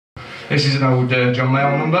This is an old John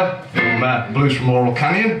Mayall number from Blues from Laurel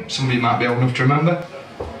Canyon. Some of you might be old enough to remember.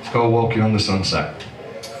 It's called Walking on the Sunset.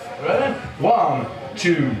 Ready? 1,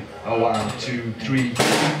 2, 1, 2, 3.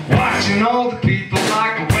 Watching all the people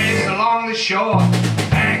like the waves along the shore,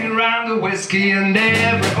 hanging around the whiskey and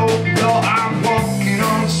every open door. I'm walking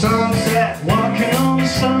on the sunset, walking on the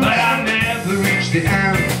sunset, but I never reach the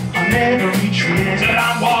end. I never reach the end. Said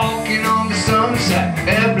I'm walking on the sunset,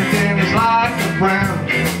 everything is like a brown.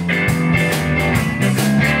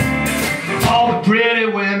 All the pretty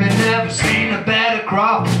women, never seen a better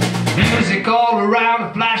crop. Music all around,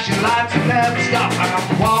 the flashing lights will never stop.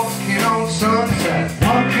 I'm walking on the sunset,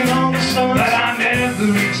 walking on the sunset, but I never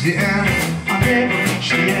reach the end. I never reach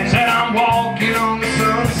the end. Said I'm walking on the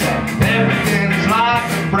sunset, everything is like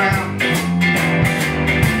a brown.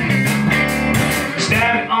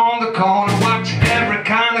 Standing on the corner, watching every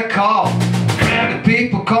kind of call. When the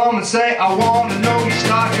people come and say, I want to know you,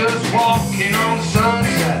 start just walking on the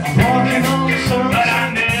sunset. I'm walking on the sunset, but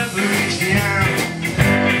I never reach the end.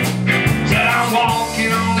 Said I'm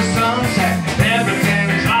walking on the sunset, everything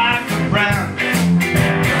is like a brown.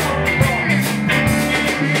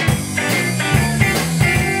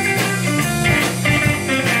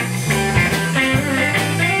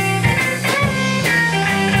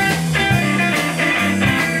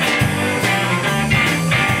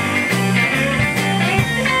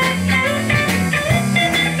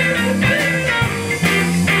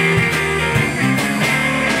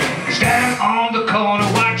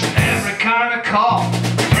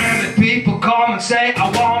 Say I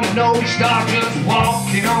wanna know you, start just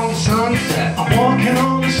walking on the sunset. I'm walking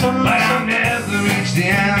on the sunset, but I never reach the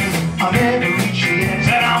end. I never reach the end.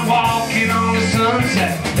 Said I'm walking on the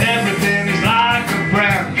sunset, everything is like a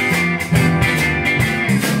brown.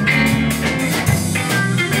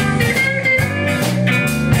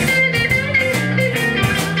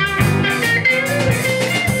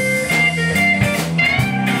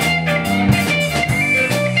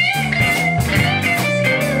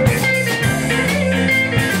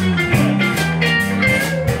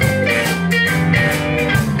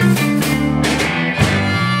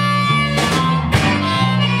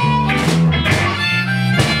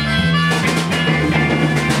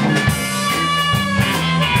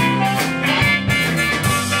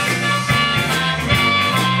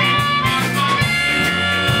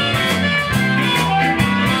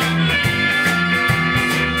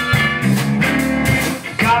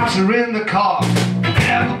 Are in the car,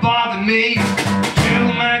 never bother me. To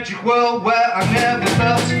a magic world where I never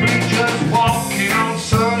felt so free. Just walking on the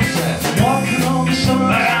sunset, walking on the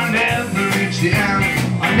sunset, but I never reach the end.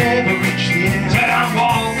 I never reach the end. Said I'm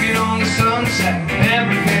walking on the sunset,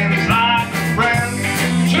 everything is like a friend.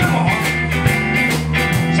 Come on.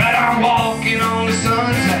 Said I'm walking on the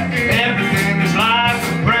sunset, everything is like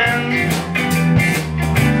a friend.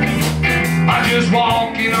 I'm just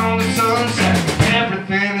walking on the sunset.